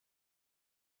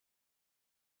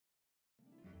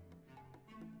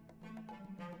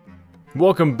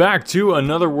Welcome back to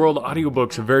Another World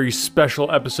Audiobooks, a very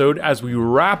special episode as we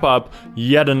wrap up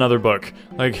yet another book.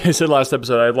 Like I said last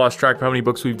episode, I've lost track of how many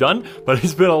books we've done, but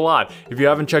it's been a lot. If you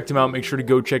haven't checked them out, make sure to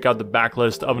go check out the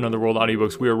backlist of Another World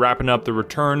Audiobooks. We are wrapping up the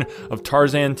return of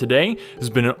Tarzan today. It's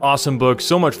been an awesome book,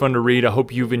 so much fun to read. I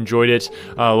hope you've enjoyed it.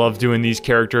 I love doing these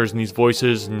characters and these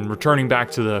voices, and returning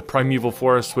back to the primeval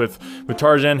forest with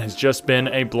Tarzan has just been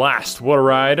a blast. What a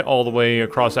ride all the way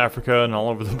across Africa and all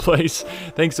over the place.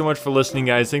 Thanks so much for listening,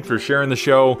 guys. Thanks for sharing the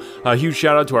show. A huge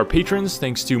shout out to our patrons.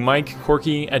 Thanks to Mike,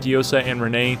 Corky, Etiosa, and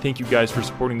Renee. Thank you guys for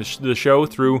supporting the show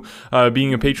through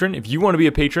being a patron. If you want to be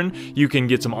a patron, you can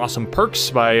get some awesome perks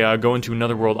by going to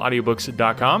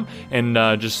anotherworldaudiobooks.com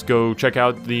and just go check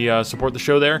out the support the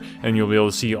show there, and you'll be able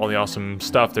to see all the awesome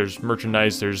stuff. There's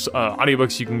merchandise, there's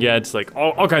audiobooks you can get, like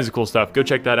all kinds of cool stuff. Go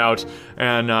check that out.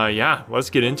 And yeah,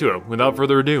 let's get into it. Without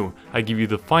further ado, I give you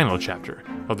the final chapter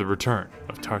of The Return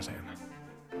of Tarzan.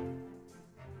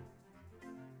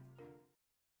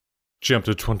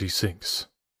 Chapter 26.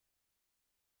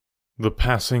 The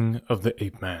Passing of the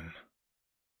Ape-Man.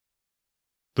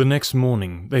 The next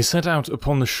morning, they set out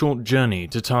upon the short journey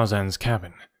to Tarzan's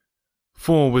cabin.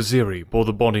 4 Waziri bore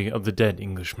the body of the dead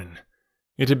Englishman.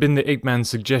 It had been the Ape-Man's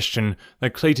suggestion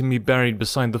that Clayton be buried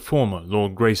beside the former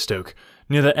Lord Greystoke,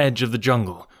 near the edge of the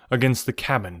jungle, against the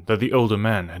cabin that the older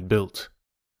man had built.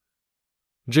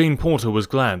 Jane Porter was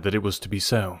glad that it was to be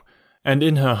so, and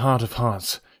in her heart of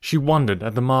hearts, she wondered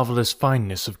at the marvelous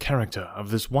fineness of character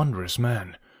of this wondrous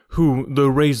man, who, though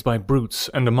raised by brutes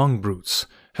and among brutes,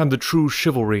 had the true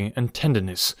chivalry and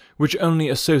tenderness which only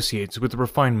associates with the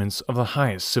refinements of the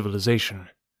highest civilization.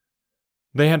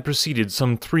 They had proceeded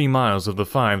some 3 miles of the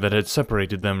 5 that had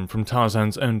separated them from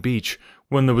Tarzan's own beach,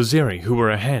 when the Waziri who were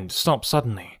ahead stopped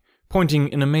suddenly, pointing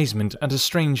in amazement at a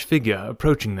strange figure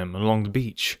approaching them along the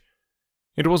beach.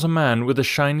 It was a man with a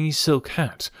shiny silk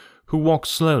hat, who walked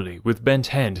slowly with bent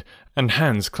head and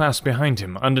hands clasped behind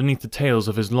him underneath the tails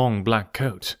of his long black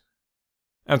coat.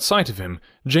 At sight of him,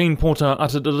 Jane Porter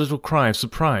uttered a little cry of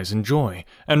surprise and joy,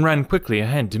 and ran quickly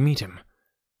ahead to meet him.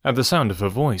 At the sound of her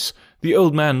voice, the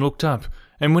old man looked up,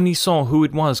 and when he saw who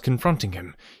it was confronting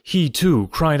him, he too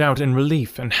cried out in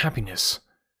relief and happiness.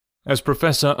 As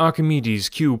Professor Archimedes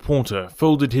Q. Porter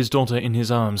folded his daughter in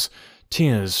his arms,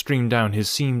 tears streamed down his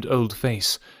seamed old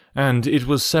face, and it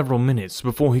was several minutes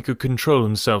before he could control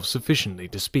himself sufficiently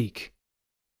to speak.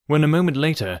 When a moment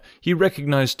later he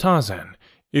recognized Tarzan,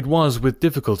 it was with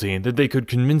difficulty that they could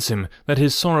convince him that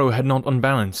his sorrow had not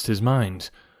unbalanced his mind,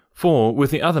 for,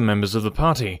 with the other members of the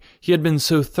party, he had been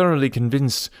so thoroughly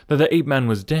convinced that the ape-man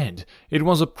was dead, it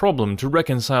was a problem to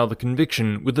reconcile the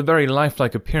conviction with the very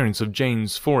lifelike appearance of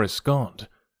Jane's forest god.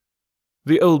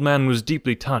 The old man was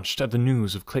deeply touched at the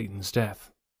news of Clayton's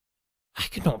death. "I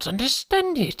cannot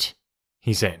understand it,"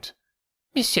 he said.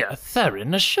 "Monsieur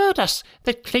Thurin assured us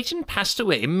that Clayton passed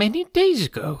away many days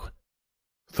ago."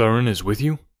 "Thurin is with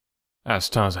you?"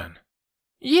 asked Tarzan.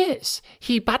 "Yes,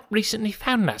 he but recently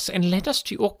found us and led us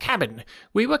to your cabin.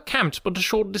 We were camped but a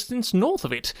short distance north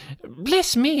of it.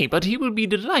 Bless me, but he will be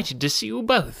delighted to see you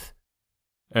both."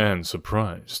 "And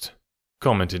surprised,"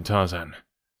 commented Tarzan.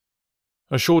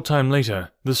 A short time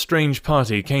later, the strange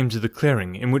party came to the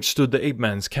clearing in which stood the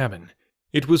ape-man's cabin.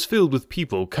 It was filled with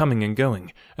people coming and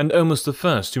going, and almost the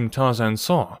first whom Tarzan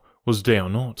saw was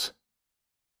Deonort.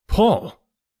 "Paul!"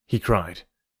 he cried.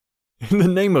 "In the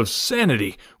name of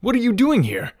sanity, what are you doing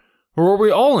here? Or are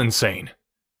we all insane?"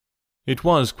 It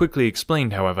was quickly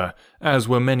explained, however, as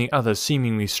were many other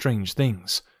seemingly strange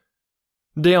things.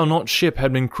 Deonort's ship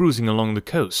had been cruising along the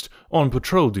coast, on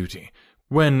patrol duty,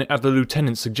 when, at the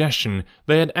lieutenant's suggestion,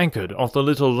 they had anchored off the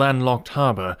little landlocked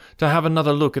harbour to have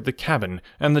another look at the cabin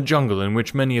and the jungle in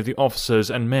which many of the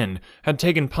officers and men had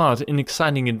taken part in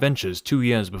exciting adventures 2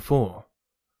 years before.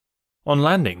 On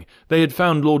landing, they had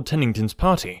found Lord Tennington's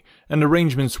party, and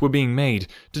arrangements were being made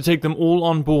to take them all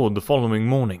on board the following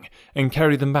morning and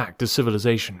carry them back to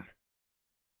civilization.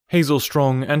 Hazel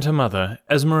Strong and her mother,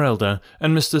 Esmeralda,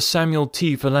 and Mr. Samuel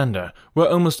T. Philander were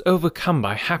almost overcome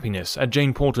by happiness at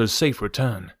Jane Porter's safe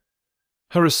return.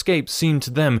 Her escape seemed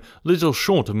to them little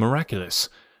short of miraculous,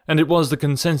 and it was the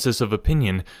consensus of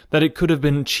opinion that it could have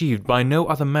been achieved by no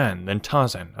other man than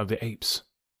Tarzan of the Apes.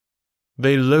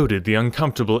 They loaded the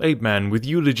uncomfortable ape-man with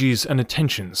eulogies and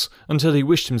attentions until he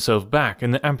wished himself back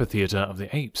in the amphitheatre of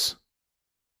the apes.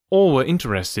 All were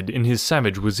interested in his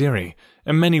savage Waziri,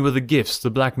 and many were the gifts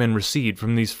the black men received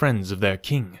from these friends of their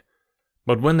king.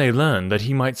 But when they learned that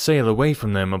he might sail away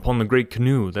from them upon the great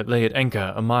canoe that lay at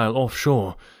anchor a mile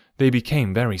offshore, they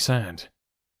became very sad.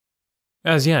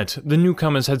 As yet, the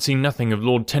newcomers had seen nothing of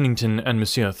Lord Tennington and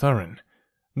Monsieur Thurin.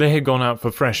 They had gone out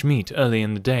for fresh meat early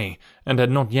in the day, and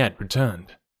had not yet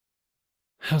returned.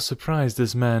 "How surprised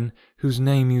this man, whose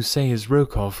name you say is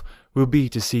Rokov, will be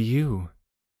to see you,"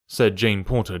 said Jane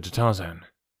Porter to Tarzan.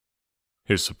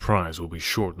 "His surprise will be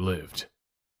short-lived,"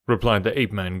 replied the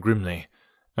ape-man grimly,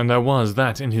 and there was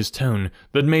that in his tone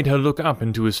that made her look up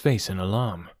into his face in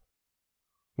alarm.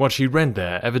 What she read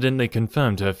there evidently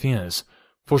confirmed her fears,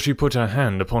 for she put her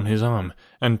hand upon his arm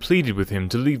and pleaded with him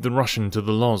to leave the Russian to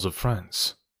the laws of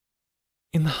France.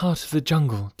 "In the heart of the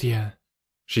jungle, dear,"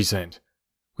 she said,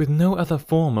 "with no other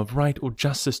form of right or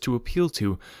justice to appeal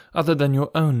to other than your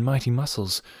own mighty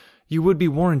muscles, you would be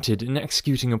warranted in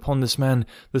executing upon this man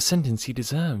the sentence he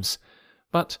deserves.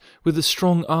 But with the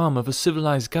strong arm of a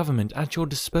civilized government at your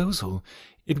disposal,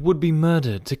 it would be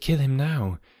murder to kill him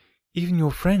now. Even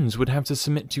your friends would have to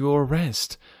submit to your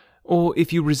arrest, or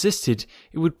if you resisted,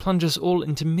 it would plunge us all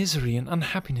into misery and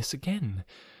unhappiness again.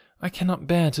 I cannot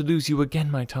bear to lose you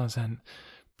again, my Tarzan.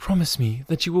 Promise me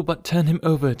that you will but turn him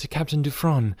over to Captain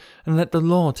Dufresne and let the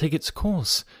law take its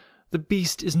course. The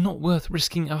beast is not worth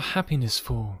risking our happiness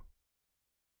for."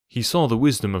 He saw the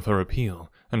wisdom of her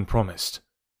appeal, and promised.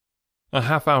 A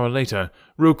half-hour later,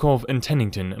 Rokov and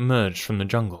Tennington emerged from the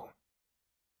jungle.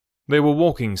 They were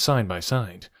walking side by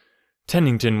side.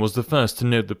 Tennington was the first to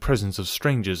note the presence of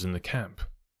strangers in the camp.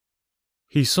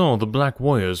 He saw the black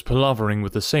warriors palavering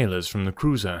with the sailors from the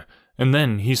cruiser, and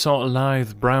then he saw a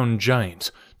lithe brown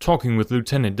giant talking with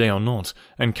Lieutenant D'Arnault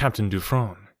and Captain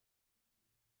Dufresne.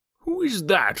 "Who is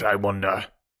that, I wonder?"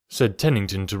 said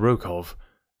Tennington to Rokov,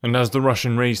 and as the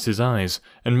Russian raised his eyes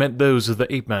and met those of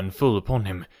the ape-man full upon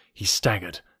him, he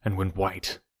staggered and went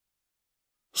white.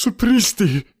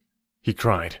 "Sapristi!" he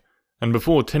cried, and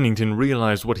before Tennington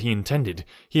realized what he intended,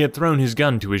 he had thrown his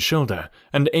gun to his shoulder,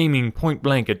 and aiming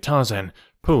point-blank at Tarzan,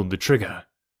 pulled the trigger.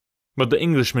 But the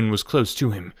Englishman was close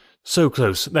to him, so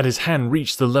close that his hand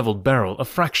reached the leveled barrel a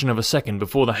fraction of a second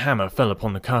before the hammer fell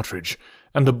upon the cartridge,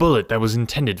 and the bullet that was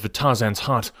intended for Tarzan's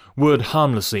heart whirred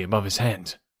harmlessly above his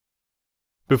head.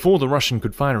 Before the Russian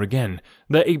could fire again,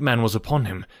 the ape-man was upon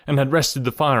him, and had wrested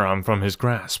the firearm from his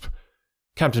grasp.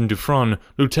 Captain Dufresne,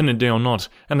 Lieutenant D'Arnault,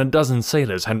 and a dozen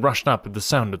sailors had rushed up at the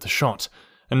sound of the shot,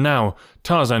 and now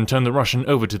Tarzan turned the Russian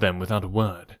over to them without a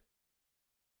word.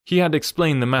 He had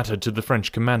explained the matter to the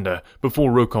French commander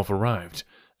before Rokov arrived,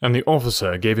 and the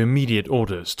officer gave immediate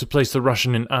orders to place the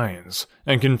Russian in irons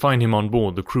and confine him on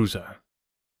board the cruiser.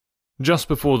 Just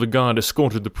before the guard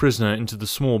escorted the prisoner into the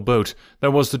small boat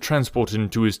that was to transport him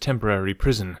to his temporary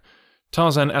prison,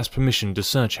 Tarzan asked permission to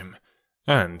search him,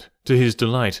 and, to his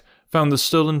delight, found the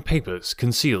stolen papers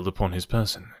concealed upon his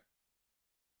person.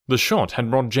 The shot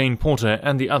had brought Jane Porter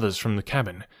and the others from the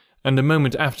cabin, and a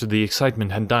moment after the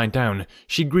excitement had died down,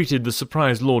 she greeted the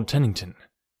surprised Lord Tennington.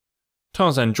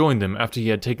 Tarzan joined them after he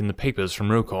had taken the papers from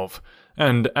Rokov,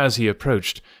 and as he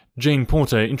approached, Jane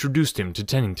Porter introduced him to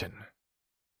Tennington.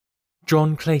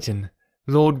 "John Clayton,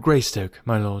 Lord Greystoke,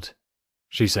 my lord,"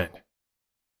 she said.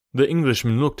 The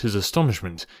Englishman looked his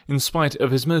astonishment, in spite of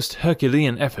his most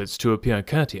Herculean efforts to appear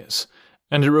courteous,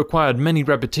 and it required many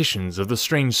repetitions of the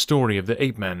strange story of the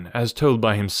ape-man as told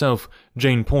by himself,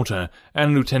 Jane Porter,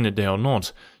 and Lieutenant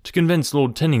D'Arnault to convince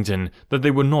Lord Tennington that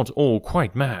they were not all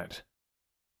quite mad.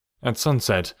 At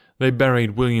sunset, they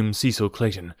buried William Cecil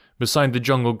Clayton beside the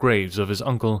jungle graves of his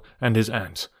uncle and his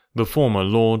aunt, the former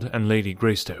Lord and Lady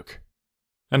Greystoke.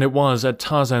 And it was at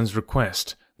Tarzan's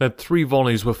request that 3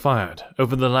 volleys were fired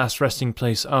over the last resting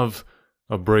place of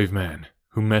a brave man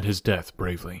who met his death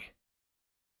bravely.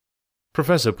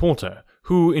 Professor Porter,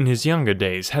 who in his younger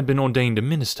days had been ordained a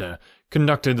minister,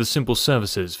 conducted the simple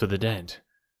services for the dead.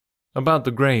 About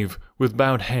the grave, with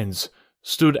bowed heads,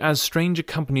 stood as strange a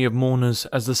company of mourners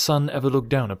as the sun ever looked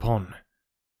down upon.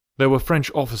 There were French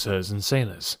officers and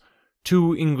sailors,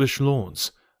 2 English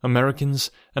lords,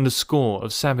 Americans, and a score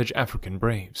of savage African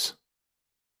braves.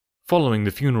 Following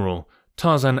the funeral,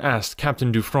 Tarzan asked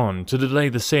Captain Dufresne to delay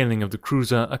the sailing of the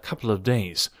cruiser a couple of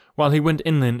days, while he went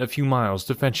inland a few miles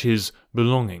to fetch his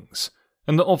belongings,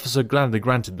 and the officer gladly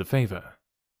granted the favor.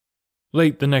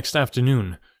 Late the next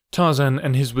afternoon, Tarzan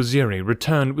and his Waziri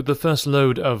returned with the first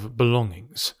load of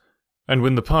belongings, and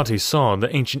when the party saw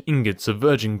the ancient ingots of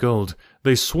virgin gold,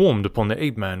 they swarmed upon the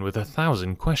ape-man with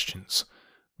 1,000 questions.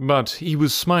 But he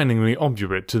was smilingly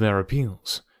obdurate to their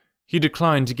appeals. He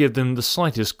declined to give them the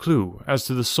slightest clue as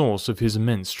to the source of his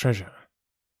immense treasure.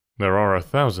 "There are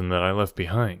 1,000 that I left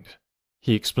behind,"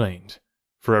 he explained,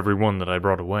 "for every one that I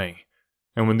brought away,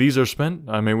 and when these are spent,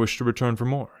 I may wish to return for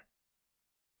more."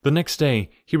 The next day,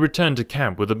 he returned to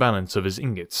camp with a balance of his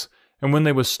ingots, and when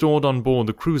they were stored on board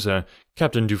the cruiser,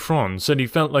 Captain Dufresne said he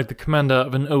felt like the commander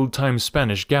of an old-time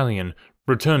Spanish galleon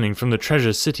returning from the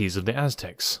treasure cities of the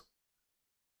Aztecs.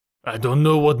 "I don't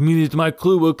know what minute my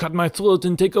crew will cut my throat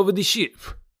and take over the ship,"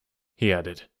 he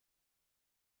added.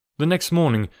 The next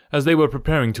morning, as they were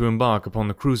preparing to embark upon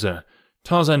the cruiser,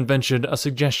 Tarzan ventured a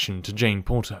suggestion to Jane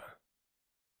Porter.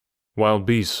 "Wild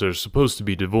beasts are supposed to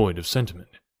be devoid of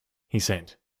sentiment," he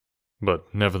said.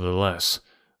 "But nevertheless,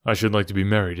 I should like to be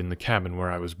married in the cabin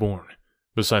where I was born,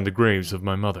 beside the graves of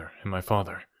my mother and my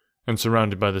father, and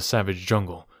surrounded by the savage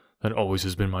jungle that always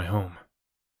has been my home."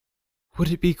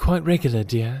 "Would it be quite regular,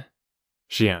 dear?"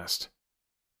 she asked.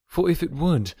 "For if it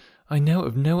would, I know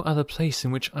of no other place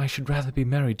in which I should rather be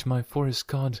married to my forest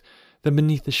god than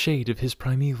beneath the shade of his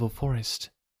primeval forest."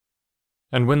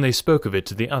 And when they spoke of it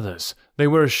to the others, they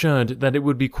were assured that it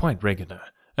would be quite regular,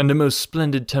 and a most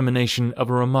splendid termination of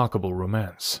a remarkable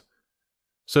romance.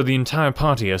 So the entire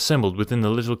party assembled within the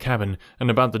little cabin and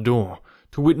about the door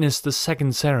to witness the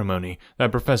second ceremony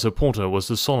that Professor Porter was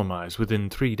to solemnize within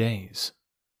 3 days.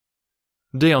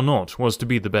 Dale Knott was to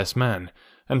be the best man,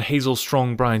 and Hazel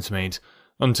Strong bridesmaid,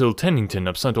 until Tennington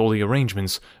upset all the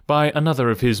arrangements by another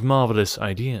of his marvelous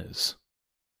ideas.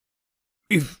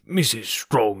 "If Mrs.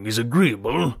 Strong is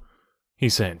agreeable," he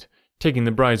said, taking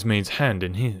the bridesmaid's hand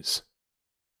in his,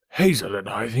 "Hazel and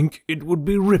I think it would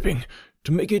be ripping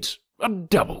to make it a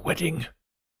double wedding."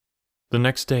 The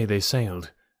next day they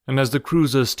sailed, and as the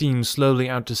cruiser steamed slowly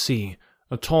out to sea,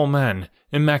 a tall man,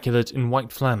 immaculate in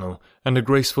white flannel, and a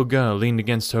graceful girl leaned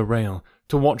against her rail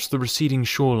to watch the receding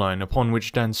shoreline upon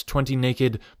which danced 20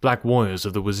 naked black warriors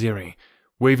of the Waziri,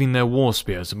 waving their war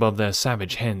spears above their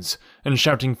savage heads and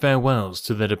shouting farewells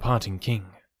to their departing king.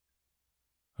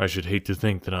 "I should hate to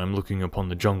think that I am looking upon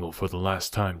the jungle for the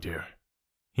last time, dear,"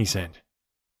 he said,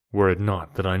 "were it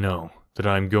not that I know that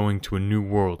I am going to a new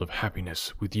world of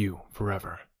happiness with you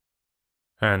forever."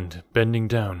 And, bending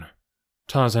down,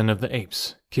 Tarzan of the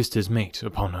Apes kissed his mate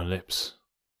upon her lips.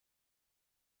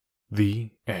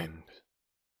 The end.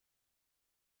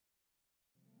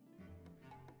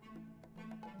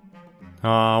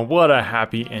 What a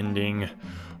happy ending.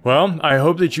 Well, I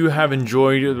hope that you have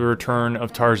enjoyed the return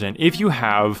of Tarzan. If you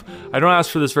have, I don't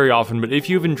ask for this very often, but if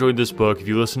you've enjoyed this book, if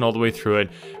you listened all the way through it,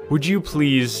 would you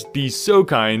please be so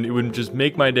kind? It would just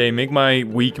make my day, make my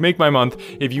week, make my month,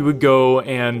 if you would go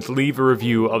and leave a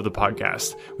review of the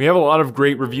podcast. We have a lot of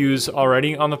great reviews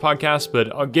already on the podcast,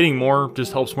 but getting more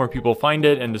just helps more people find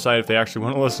it and decide if they actually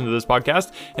want to listen to this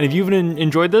podcast. And if you've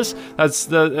enjoyed this,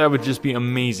 that would just be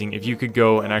amazing if you could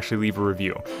go and actually leave a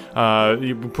review.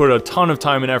 You put a ton of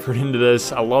time and effort into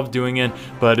this. I love doing it,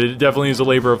 but it definitely is a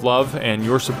labor of love, and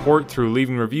your support through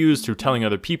leaving reviews, through telling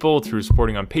other people, through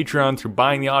supporting on Patreon, through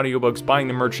buying the audiobooks, buying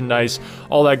the merchandise,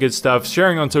 all that good stuff,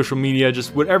 sharing on social media,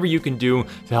 just whatever you can do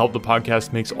to help the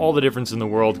podcast makes all the difference in the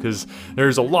world, because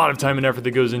there's a lot of time and effort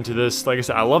that goes into this. Like I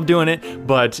said, I love doing it,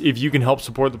 but if you can help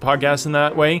support the podcast in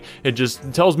that way, it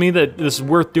just tells me that this is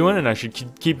worth doing and I should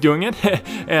keep doing it.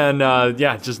 And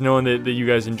yeah, just knowing that you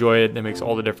guys enjoy it, that makes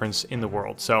all the difference in the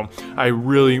world. So I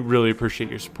really appreciate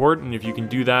your support, and if you can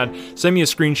do that, send me a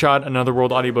screenshot,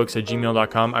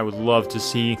 anotherworldaudiobooks@gmail.com. I would love to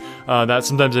see that.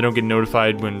 Sometimes I don't get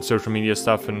notified when social media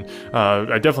stuff, and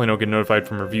I definitely don't get notified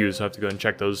from reviews, so I have to go and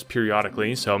check those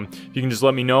periodically. So if you can just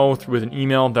let me know with an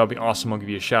email, that would be awesome. I'll give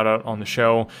you a shout out on the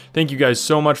show. Thank you guys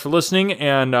so much for listening,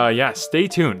 and yeah, stay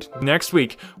tuned. Next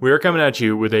week, we are coming at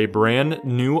you with a brand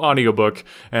new audiobook,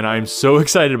 and I'm so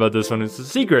excited about this one. It's a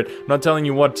secret. I'm not telling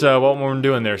you what we're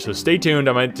doing there, so stay tuned.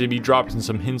 I might be dropping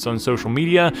some hints on social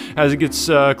media as it gets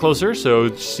closer,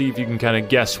 so see if you can kind of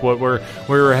guess where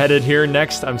we're headed here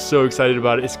next. I'm so excited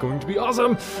about it. It's going to be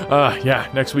awesome. Yeah,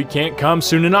 next week can't come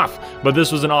soon enough, but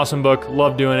this was an awesome book.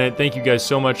 Love doing it. Thank you guys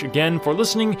so much again for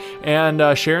listening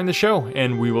and sharing the show,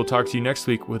 and we will talk to you next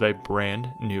week with a brand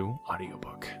new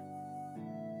audiobook.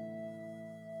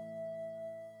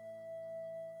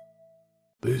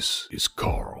 This is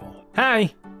Carl.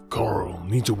 Hi. Carl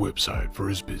needs a website for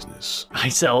his business. I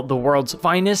sell the world's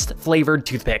finest flavored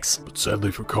toothpicks. But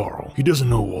sadly for Carl, he doesn't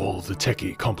know all of the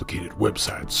techie, complicated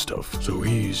website stuff, so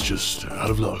he's just out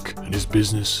of luck, and his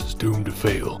business is doomed to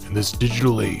fail in this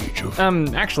digital age of...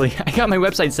 Actually, I got my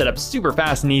website set up super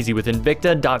fast and easy with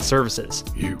Invicta.services.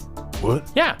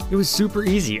 What? Yeah, it was super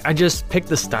easy. I just picked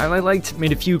the style I liked,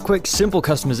 made a few quick, simple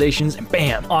customizations, and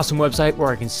bam, awesome website where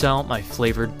I can sell my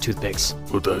flavored toothpicks.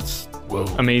 Well, that's, well...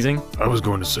 amazing? I was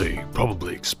going to say,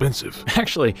 probably expensive.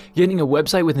 Actually, getting a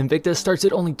website with Invicta starts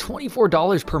at only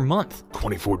 $24 per month.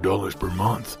 $24 per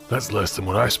month? That's less than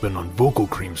what I spend on vocal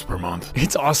creams per month.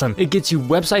 It's awesome. It gets you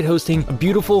website hosting, a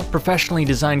beautiful, professionally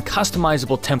designed,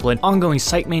 customizable template, ongoing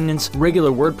site maintenance,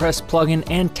 regular WordPress plugin,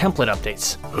 and template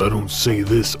updates. I don't say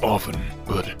this often,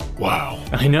 but wow.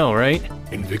 I know, right?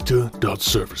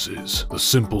 Invicta.services, the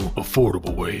simple,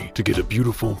 affordable way to get a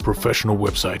beautiful, professional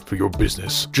website for your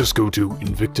business. Just go to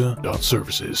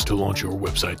Invicta.services to launch your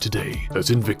website today. That's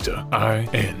Invicta,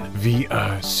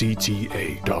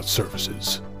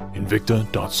 INVICTA.services.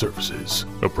 Invicta.services,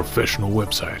 a professional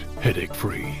website,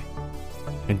 headache-free.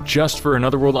 And just for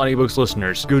Another World Audiobooks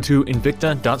listeners, go to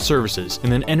Invicta.services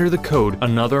and then enter the code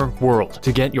Another World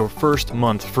to get your first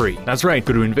month free. That's right,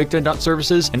 go to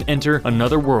Invicta.services and enter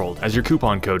Another World as your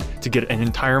coupon code to get an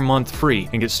entire month free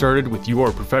and get started with your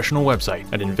professional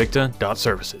website at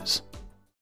Invicta.services.